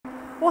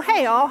Well,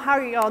 hey all, how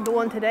are y'all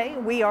doing today?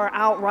 We are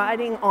out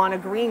riding on a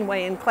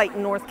greenway in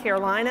Clayton, North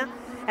Carolina,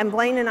 and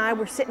Blaine and I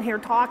were sitting here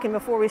talking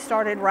before we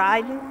started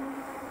riding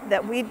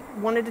that we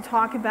wanted to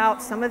talk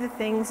about some of the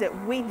things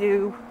that we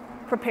do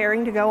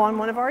preparing to go on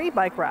one of our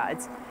e-bike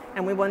rides,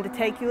 and we wanted to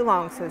take you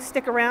along, so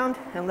stick around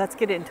and let's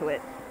get into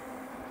it.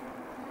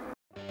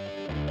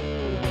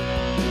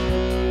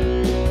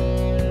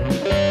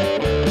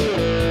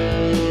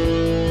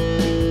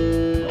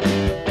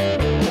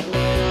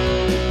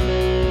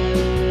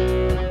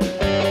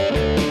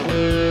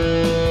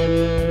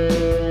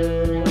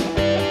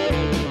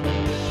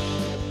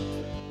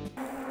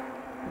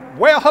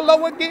 Well,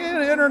 hello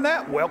again,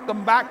 Internet.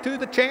 Welcome back to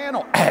the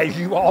channel. As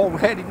you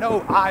already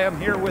know, I am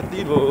here with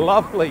the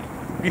lovely,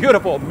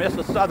 beautiful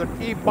Mrs.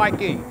 Southern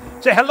e-biking.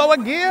 Say hello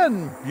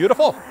again,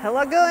 beautiful.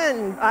 Hello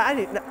again.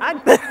 I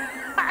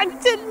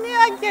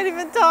can't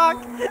even talk.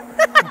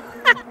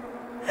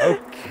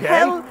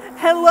 Okay.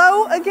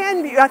 Hello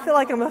again. I feel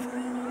like I'm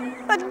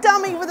a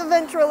dummy with a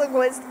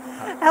ventriloquist.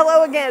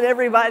 Hello again,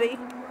 everybody.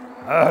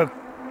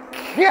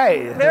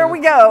 Okay. There we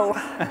go.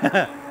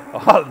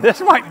 Oh,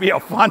 this might be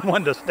a fun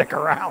one to stick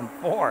around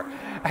for.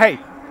 Hey,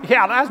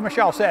 yeah, as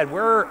Michelle said,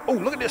 oh,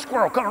 look at this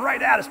squirrel coming right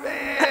at us.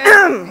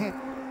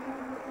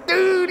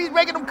 Dude, he's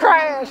making them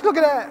crash. Look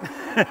at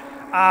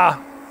that.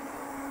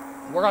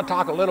 We're going to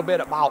talk a little bit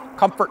about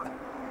comfort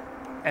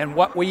and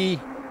what we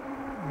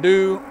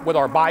do with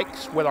our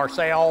bikes, with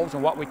ourselves,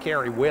 and what we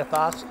carry with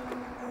us.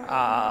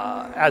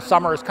 As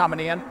summer is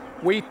coming in,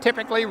 we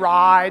typically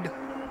ride.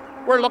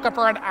 We're looking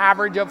for an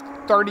average of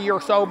 30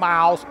 or so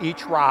miles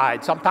each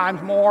ride,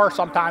 sometimes more,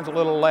 sometimes a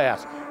little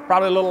less.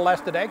 Probably a little less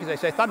today because they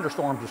say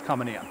thunderstorms is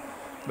coming in.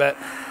 But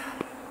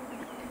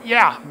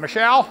yeah,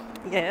 Michelle?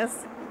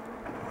 Yes?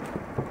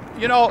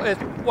 You know,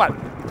 it's what,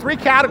 3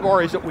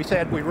 categories that we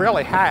said we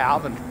really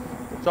have. And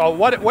so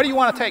what do you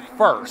want to take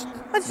first?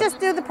 Let's just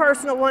do the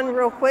personal one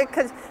real quick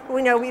because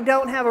we know we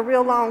don't have a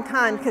real long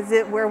time because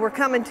where we're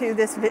coming to,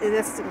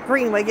 this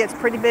greenway gets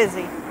pretty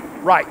busy.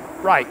 Right,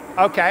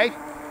 okay.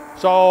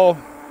 So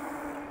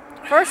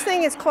first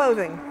thing is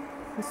clothing,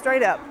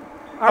 straight up.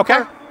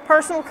 Okay.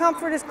 Personal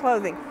comfort is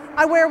clothing.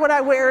 I wear what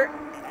I wear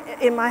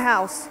in my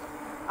house.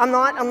 I'm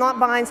not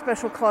buying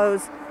special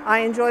clothes. I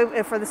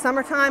enjoy, for the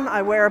summertime,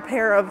 I wear a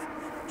pair of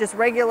just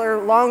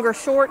regular longer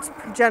shorts,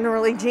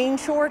 generally jean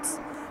shorts,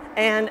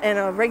 and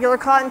a regular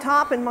cotton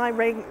top, and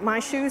my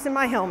shoes and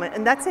my helmet,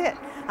 and that's it.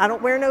 I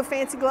don't wear no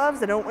fancy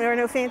gloves, I don't wear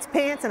no fancy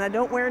pants, and I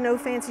don't wear no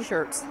fancy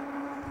shirts.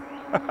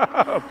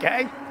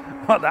 Okay.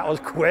 Well, that was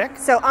quick.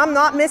 So I'm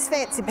not Miss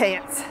Fancy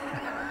Pants.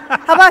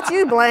 How about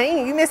you,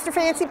 Blaine? You Mr.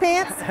 Fancy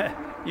Pants?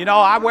 You know,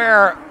 I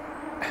wear,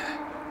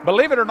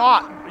 believe it or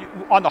not,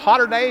 on the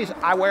hotter days,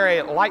 I wear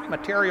a light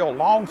material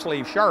long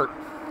sleeve shirt.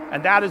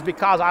 And that is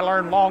because I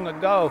learned long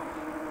ago,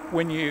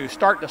 when you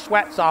start to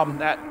sweat some,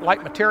 that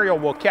light material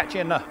will catch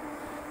in the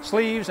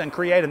sleeves and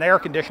create an air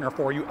conditioner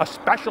for you,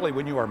 especially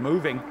when you are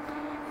moving.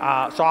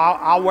 So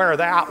I'll wear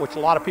that, which a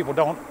lot of people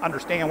don't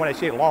understand when they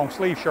see a long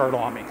sleeve shirt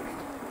on me.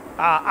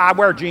 I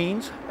wear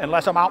jeans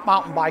unless I'm out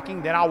mountain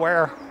biking. Then I'll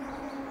wear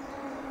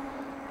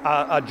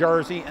a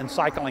jersey and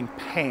cycling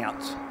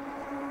pants.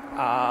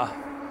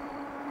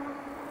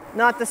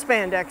 Not the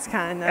spandex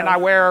kind, though. And I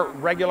wear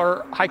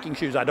regular hiking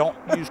shoes. I don't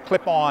use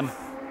clip-on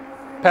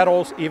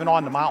pedals, even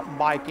on the mountain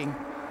biking.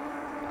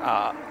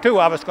 2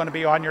 of us going to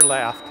be on your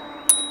left.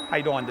 How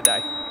you doing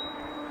today?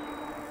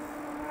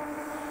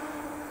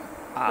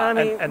 I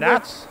mean, and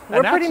that's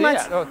pretty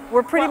much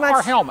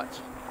our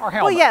helmets.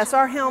 Well, yes,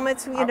 our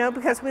helmets, you know,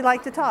 because we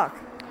like to talk.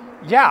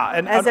 Yeah,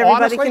 and as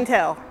everybody honestly, can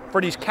tell.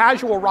 For these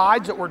casual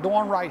rides that we're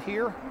doing right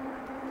here,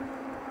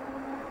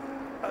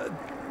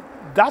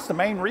 that's the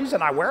main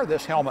reason I wear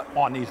this helmet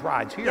on these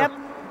rides here. Yep.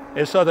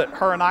 Is so that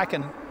her and I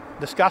can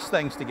discuss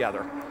things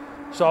together.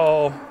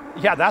 So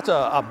yeah, that's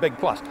a big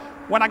plus.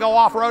 When I go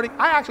off-roading,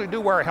 I actually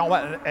do wear a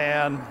helmet,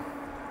 and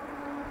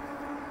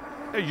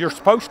you're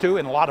supposed to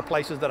in a lot of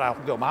places that I'll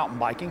go mountain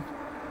biking.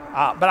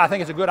 But I think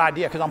it's a good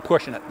idea because I'm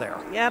pushing it there.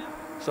 Yep.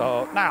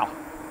 So now,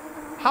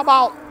 how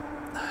about,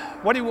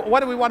 what do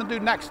we want to do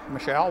next,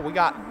 Michelle? We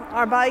got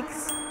our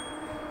bikes,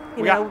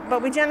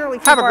 but we generally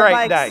keep have a our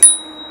great bikes. day.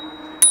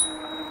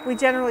 We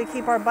generally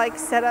keep our bikes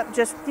set up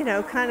just, you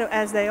know, kind of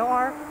as they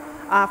are.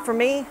 For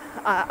me,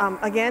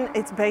 again,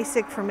 it's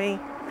basic for me.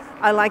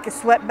 I like a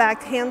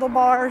swept-backed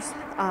handlebars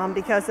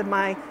because of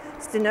my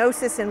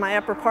stenosis in my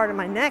upper part of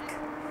my neck.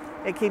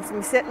 It keeps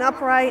me sitting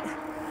upright.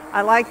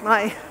 I like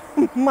my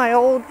my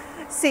old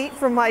seat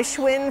from my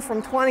Schwinn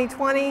from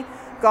 2020.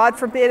 God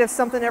forbid if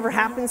something ever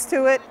happens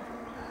to it.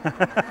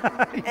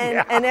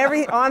 And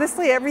yeah.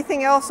 Honestly,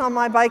 everything else on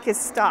my bike is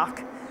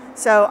stock.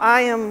 So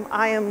I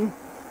am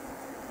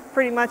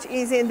pretty much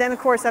easy. And then of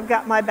course I've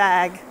got my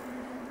bag,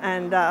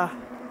 and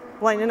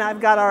Blaine and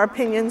I've got our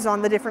opinions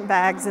on the different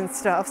bags and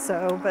stuff.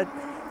 So, but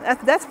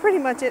that's pretty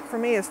much it for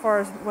me as far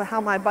as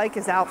how my bike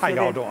is outfitted.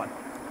 How y'all doing?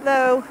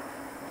 Though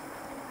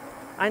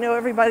I know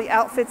everybody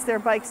outfits their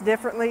bikes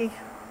differently.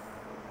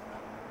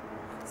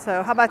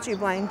 So how about you,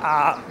 Blaine?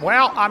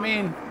 Well, I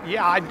mean,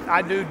 yeah,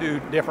 I do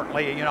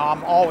differently. You know,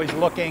 I'm always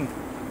looking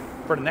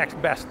for the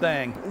next best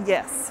thing.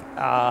 Yes.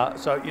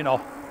 So, you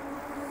know,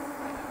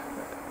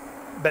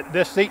 but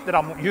this seat that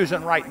I'm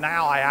using right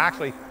now, I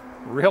actually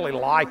really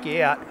like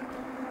it.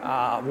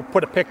 We'll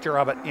put a picture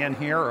of it in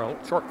here, or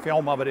a short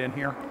film of it in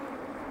here.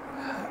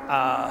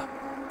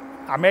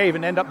 I may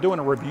even end up doing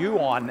a review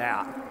on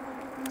that.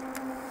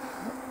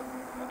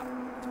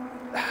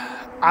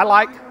 I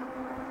like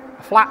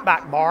a flat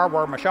back bar,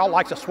 where Michelle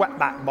likes a swept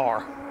back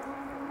bar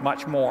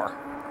much more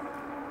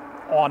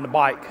on the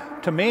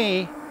bike. To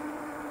me,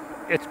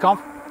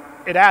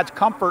 it adds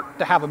comfort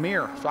to have a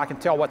mirror so I can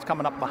tell what's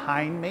coming up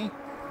behind me.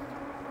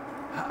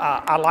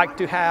 I like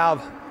to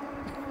have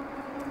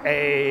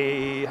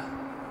a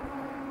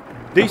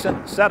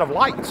decent set of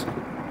lights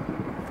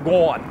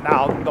going.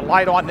 Now, the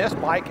light on this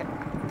bike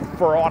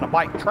for on a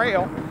bike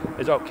trail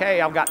is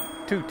okay. I've got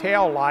 2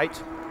 tail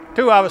lights.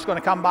 2 of us going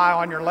to come by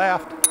on your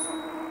left.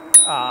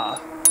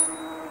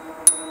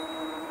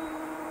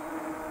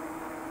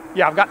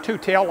 Yeah, I've got 2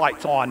 tail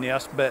lights on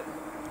this, but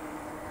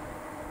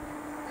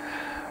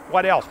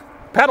what else?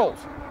 Pedals.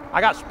 I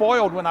got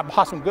spoiled when I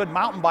bought some good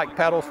mountain bike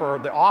pedals for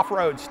the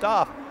off-road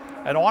stuff,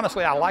 and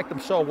honestly, I liked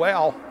them so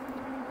well,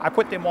 I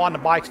put them on the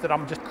bikes that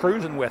I'm just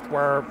cruising with,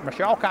 where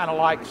Michelle kind of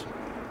likes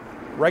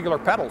regular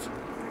pedals.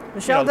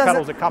 Michelle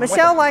doesn't.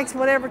 Michelle likes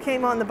whatever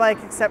came on the bike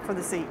except for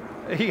the seat.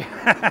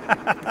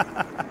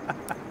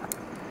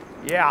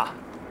 Yeah.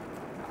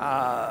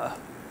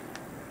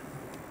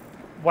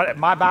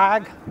 My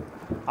bag,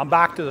 I'm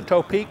back to the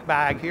toe peak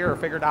bag here.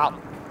 Figured out,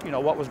 you know,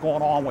 what was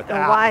going on with that.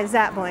 And why is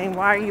that, Blaine?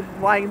 Why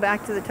are you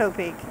back to the toe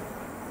peak?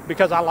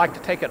 Because I like to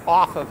take it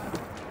off of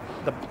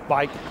the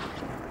bike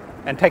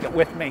and take it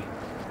with me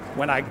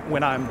when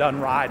I'm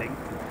done riding.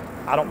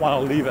 I don't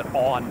want to leave it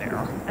on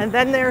there. And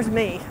then there's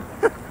me.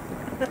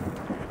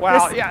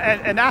 Well,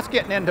 yeah, and that's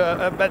getting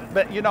into,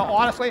 but you know,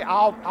 honestly,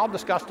 I'll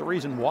discuss the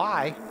reason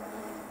why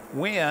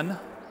when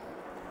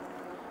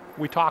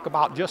we talk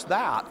about just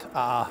that.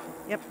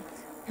 Yep.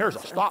 Here's a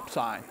stop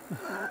sign.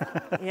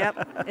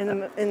 Yep, in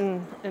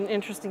an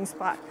interesting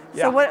spot.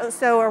 Yeah.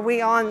 So are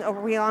we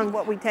on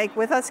what we take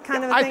with us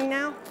kind of a thing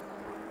now?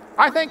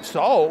 I think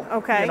so.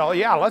 Okay. You know,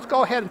 yeah, let's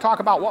go ahead and talk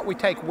about what we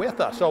take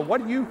with us. So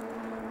what do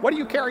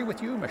you carry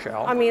with you,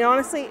 Michelle? I mean,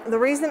 honestly, the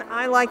reason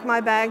I like my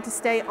bag to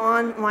stay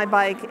on my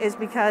bike is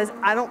because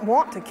I don't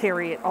want to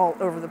carry it all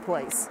over the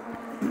place.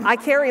 I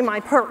carry my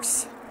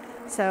purse.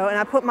 So, and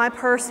I put my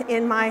purse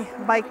in my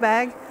bike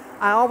bag.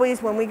 I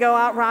always, when we go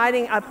out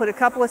riding, I put a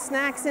couple of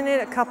snacks in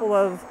it, a couple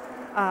of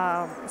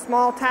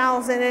small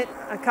towels in it,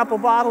 a couple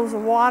bottles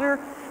of water,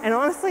 and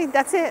honestly,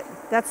 that's it.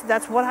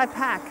 That's what I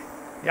pack.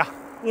 Yeah.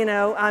 You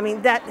know, I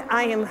mean,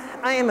 I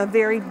am a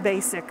very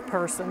basic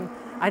person.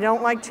 I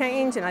don't like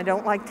change, and I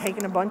don't like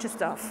taking a bunch of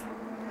stuff.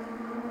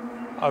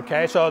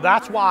 Okay, so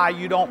that's why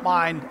you don't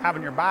mind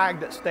having your bag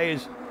that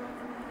stays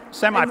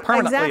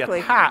semi-permanently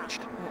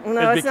attached.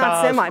 No, it's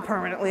not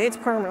semi-permanently. It's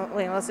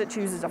permanently unless it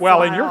chooses to fly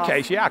Well, in your off.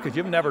 case, yeah, because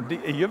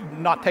you've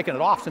not taken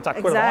it off since I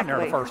put it on there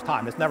the first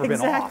time. It's never been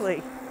off.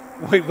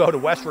 We go to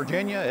West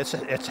Virginia. It's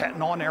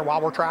sitting on there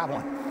while we're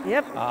traveling.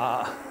 Yep.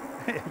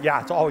 Yeah,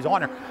 it's always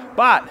on there.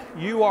 But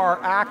you are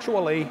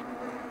actually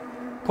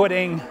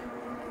putting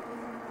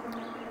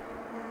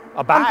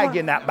a bag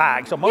in that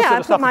bag. So most of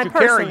the stuff that you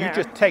carry, you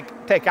just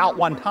take out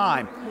one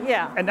time.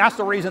 Yeah. And that's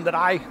the reason that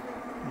I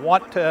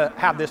want to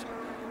have this.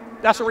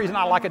 That's the reason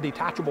I like a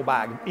detachable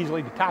bag,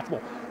 easily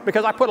detachable,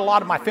 because I put a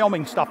lot of my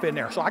filming stuff in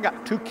there. So I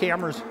got 2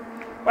 cameras.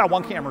 Well,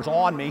 one camera's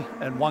on me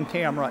and one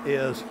camera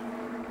is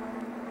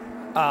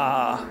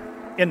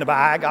in the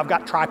bag. I've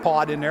got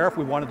tripod in there if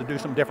we wanted to do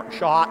some different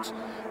shots.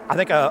 I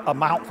think a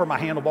mount for my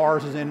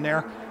handlebars is in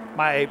there.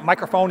 My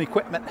microphone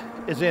equipment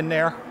is in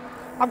there.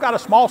 I've got a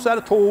small set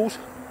of tools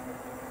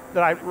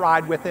that I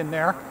ride with in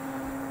there.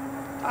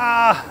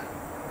 I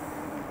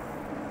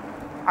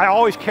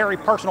always carry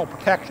personal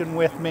protection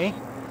with me.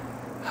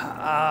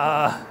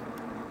 I'll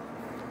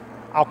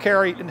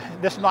carry,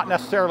 this is not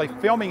necessarily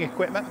filming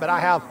equipment, but I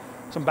have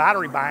some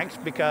battery banks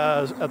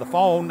because of the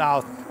phone.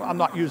 Now, I'm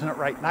not using it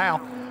right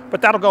now,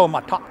 but that'll go in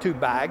my top tube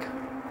bag.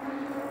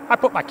 I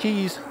put my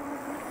keys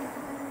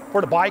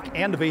for the bike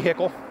and the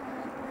vehicle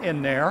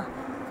in there.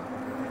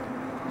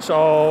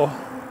 So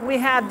we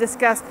have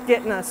discussed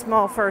getting a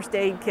small first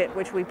aid kit,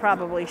 which we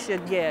probably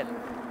should get.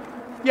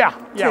 Yeah,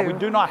 we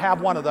do not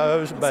have one of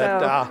those, but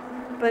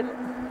but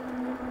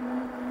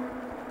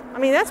I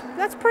mean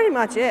that's pretty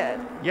much it.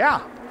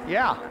 Yeah.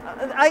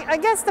 I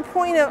guess the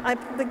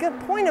good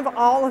point of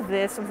all of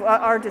this, of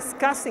our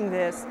discussing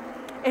this,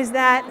 is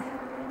that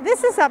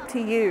this is up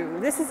to you.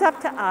 This is up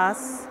to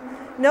us.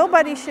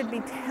 Nobody should be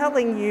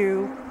telling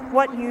you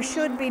what you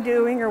should be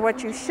doing or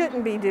what you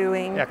shouldn't be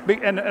doing. Yeah,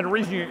 and the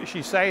reason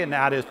she's saying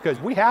that is because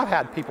we have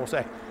had people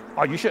say,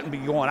 oh, you shouldn't be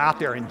going out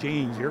there in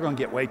jeans. You're going to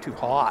get way too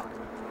hot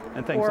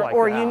and things like that.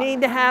 Or you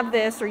need to have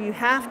this or you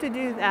have to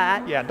do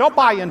that. Yeah, don't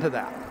buy into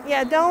that.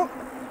 Yeah, don't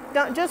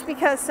just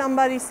because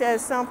somebody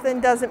says something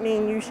doesn't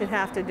mean you should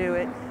have to do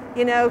it.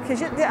 You know,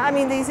 because I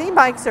mean, these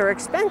e-bikes are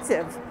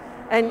expensive.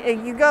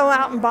 And you go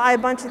out and buy a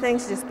bunch of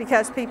things just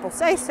because people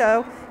say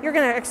so, you're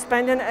going to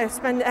spend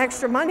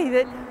extra money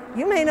that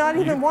you may not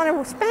even want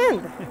to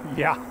spend.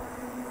 Yeah,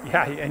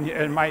 yeah, and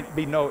it might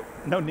be no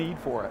need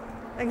for it.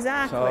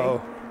 Exactly.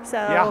 So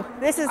yeah,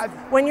 this is,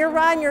 when you're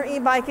riding your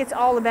e-bike, it's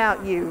all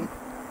about you.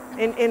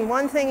 In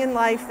one thing in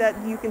life that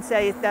you can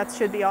say, that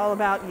should be all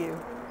about you.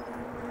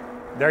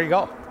 There you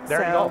go. There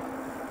you go.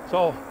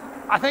 So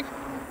I think,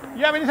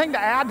 you have anything to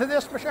add to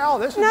this, Michelle?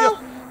 This is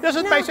this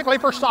is basically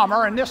for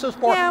summer, and this is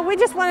for... Yeah, we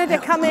just wanted to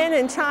come in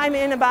and chime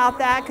in about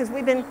that, because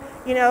we've been,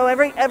 you know,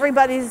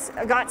 everybody's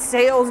got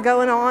sales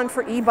going on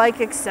for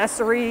e-bike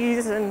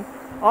accessories and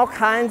all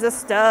kinds of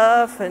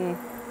stuff, and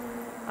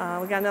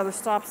we got another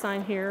stop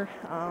sign here.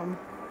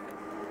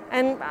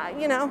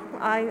 You know,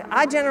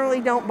 I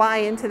generally don't buy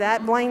into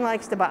that. Blaine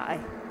likes to buy.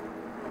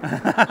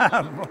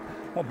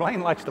 Well,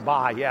 Blaine likes to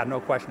buy, yeah, no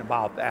question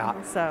about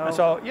that.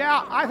 So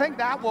yeah, I think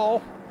that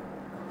will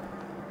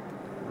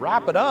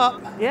wrap it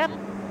up. Yep.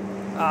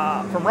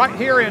 From right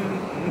here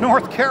in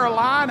North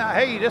Carolina,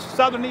 hey, this is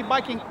Southern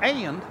E-Biking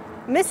and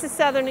Mrs.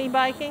 Southern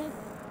E-Biking.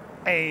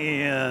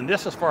 And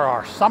this is for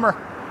our summer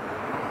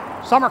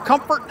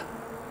comfort.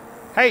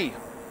 Hey,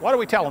 what are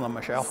we telling them,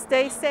 Michelle?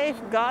 Stay safe,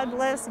 God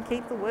bless, and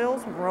keep the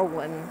wheels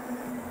rolling.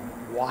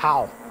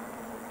 Wow,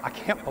 I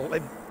can't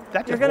believe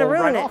that. You're going to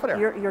ruin it.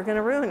 You're going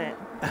to ruin it.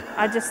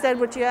 I just said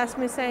what you asked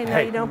me to say, and now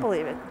you don't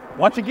believe it.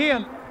 Once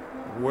again,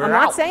 we're out. I'm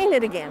not saying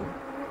it again.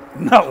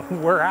 No,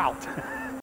 we're out.